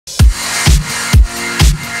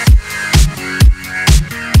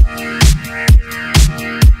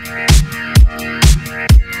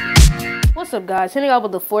What's up, guys? Hitting out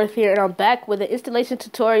with the fourth here, and I'm back with an installation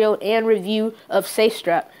tutorial and review of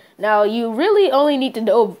Safestrap. Now, you really only need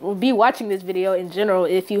to be watching this video in general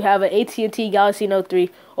if you have an AT&T Galaxy Note 3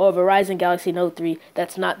 or a Verizon Galaxy Note 3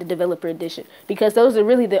 that's not the developer edition, because those are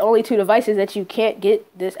really the only two devices that you can't get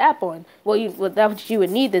this app on. That's what you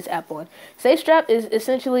would need this app on. Safestrap is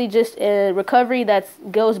essentially just a recovery that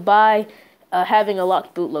goes by having a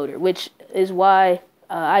locked bootloader, which is why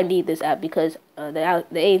I need this app, because the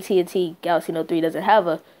AT&T Galaxy Note 3 doesn't have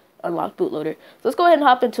a unlocked bootloader. So let's go ahead and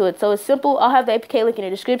hop into it. So it's simple. I'll have the APK link in the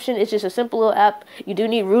description. It's just a simple little app. You do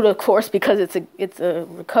need root, of course, because it's a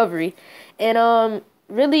recovery. And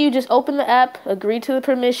really, you just open the app, agree to the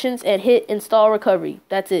permissions, and hit install recovery.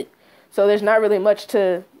 That's it. So there's not really much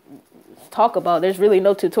to talk about. There's really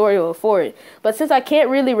no tutorial for it. But since I can't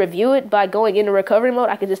really review it by going into recovery mode,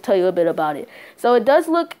 I can just tell you a bit about it. So it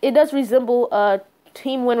does resemble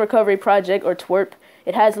Team Win Recovery Project, or TWRP.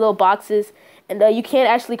 It has little boxes, and you can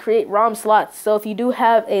actually create ROM slots. So if you do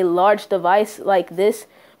have a large device like this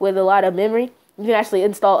with a lot of memory, you can actually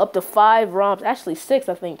install up to 5 ROMs, actually 6,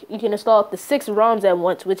 I think. You can install up to 6 ROMs at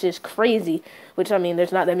once, which is crazy. Which, I mean,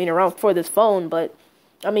 there's not that many ROMs for this phone, but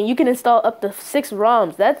I mean, you can install up to 6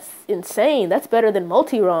 ROMs. That's insane. That's better than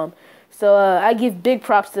multi-ROM. So I give big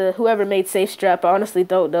props to whoever made Safestrap. I honestly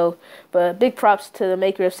don't know, but big props to the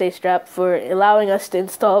maker of Safestrap for allowing us to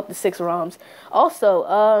install up to 6 ROMs.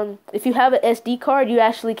 Also, if you have an SD card, you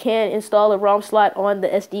actually can install a ROM slot on the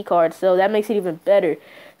SD card, so that makes it even better.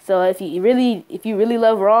 So if you really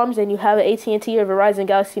love ROMs and you have an AT&T or Verizon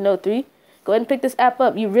Galaxy Note 3, go ahead and pick this app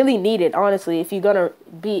up. You really need it, honestly. If you're gonna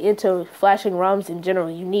be into flashing ROMs in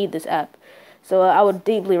general, you need this app. So I would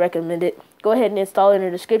deeply recommend it. Go ahead and install it in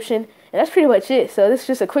the description. And that's pretty much it. So this is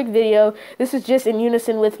just a quick video. This is just in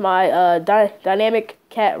unison with my dynamic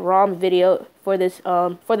cat ROM video for this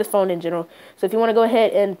phone in general. So if you want to go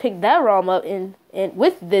ahead and pick that ROM up and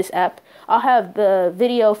with this app, I'll have the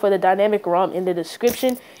video for the dynamic ROM in the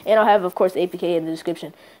description, and I'll have, of course, the APK in the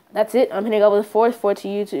description. That's it. I'm hitting up with the 4th,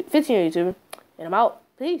 15 YouTuber, and I'm out.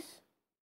 Peace.